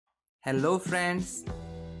Hello friends,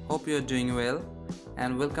 hope you're doing well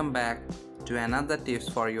and welcome back to another tips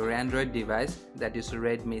for your Android device, that is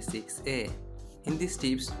Redmi 6A. In these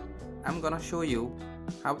tips, I'm gonna show you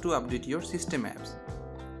how to update your system apps.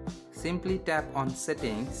 Simply tap on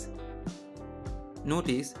settings,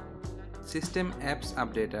 notice system apps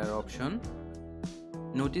updater option.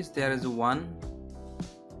 Notice there is one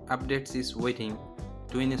updates is waiting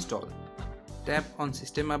to install. Tap on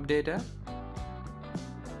system updater.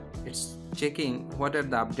 It's checking what are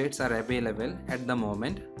the updates are available at the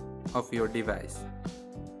moment of your device.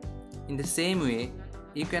 In the same way,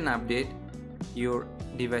 you can update your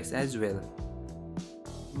device as well.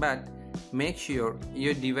 But make sure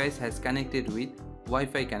your device has connected with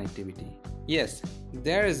Wi-Fi connectivity. Yes,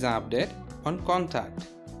 there is an update on contact.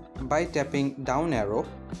 By tapping down arrow,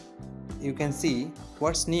 you can see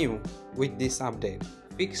what's new with this update.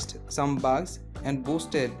 Fixed some bugs and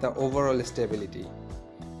boosted the overall stability.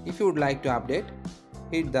 If you would like to update,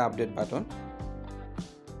 hit the update button,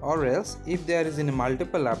 or else if there is a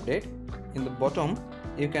multiple update, in the bottom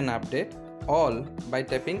you can update all by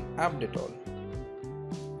tapping update all.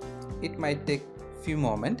 It might take few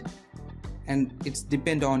moments and it's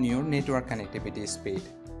depend on your network connectivity speed.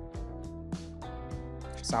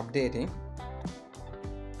 It's updating,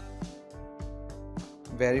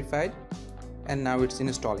 verified, and now it's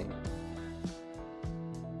installing.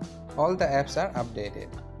 All the apps are updated.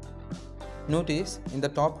 Notice in the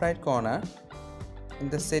top right corner, in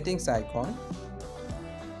the settings icon,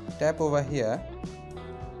 tap over here.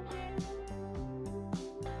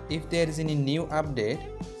 If there is any new update,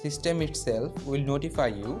 system itself will notify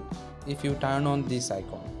you if you turn on this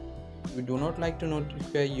icon. If you do not like to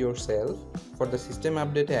notify yourself for the system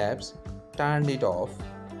update apps, turn it off.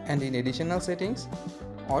 And in additional settings,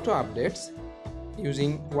 auto updates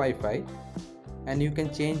using Wi-Fi, and you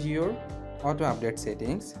can change your auto update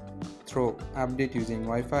settings through update using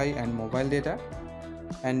Wi-Fi and mobile data,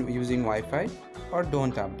 and using Wi-Fi, or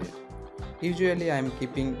don't update. Usually I am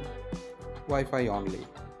keeping Wi-Fi only.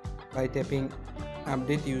 By tapping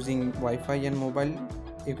update using Wi-Fi and mobile,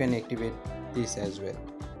 you can activate this as well.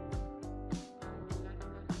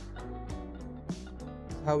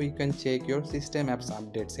 How you can check your system apps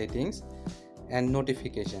update settings and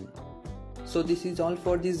notification. So this is all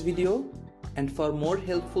for this video. And for more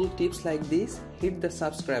helpful tips like this, hit the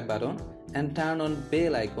subscribe button and turn on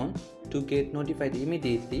bell icon to get notified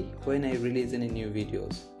immediately when I release any new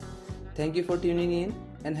videos. Thank you for tuning in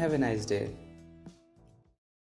and have a nice day.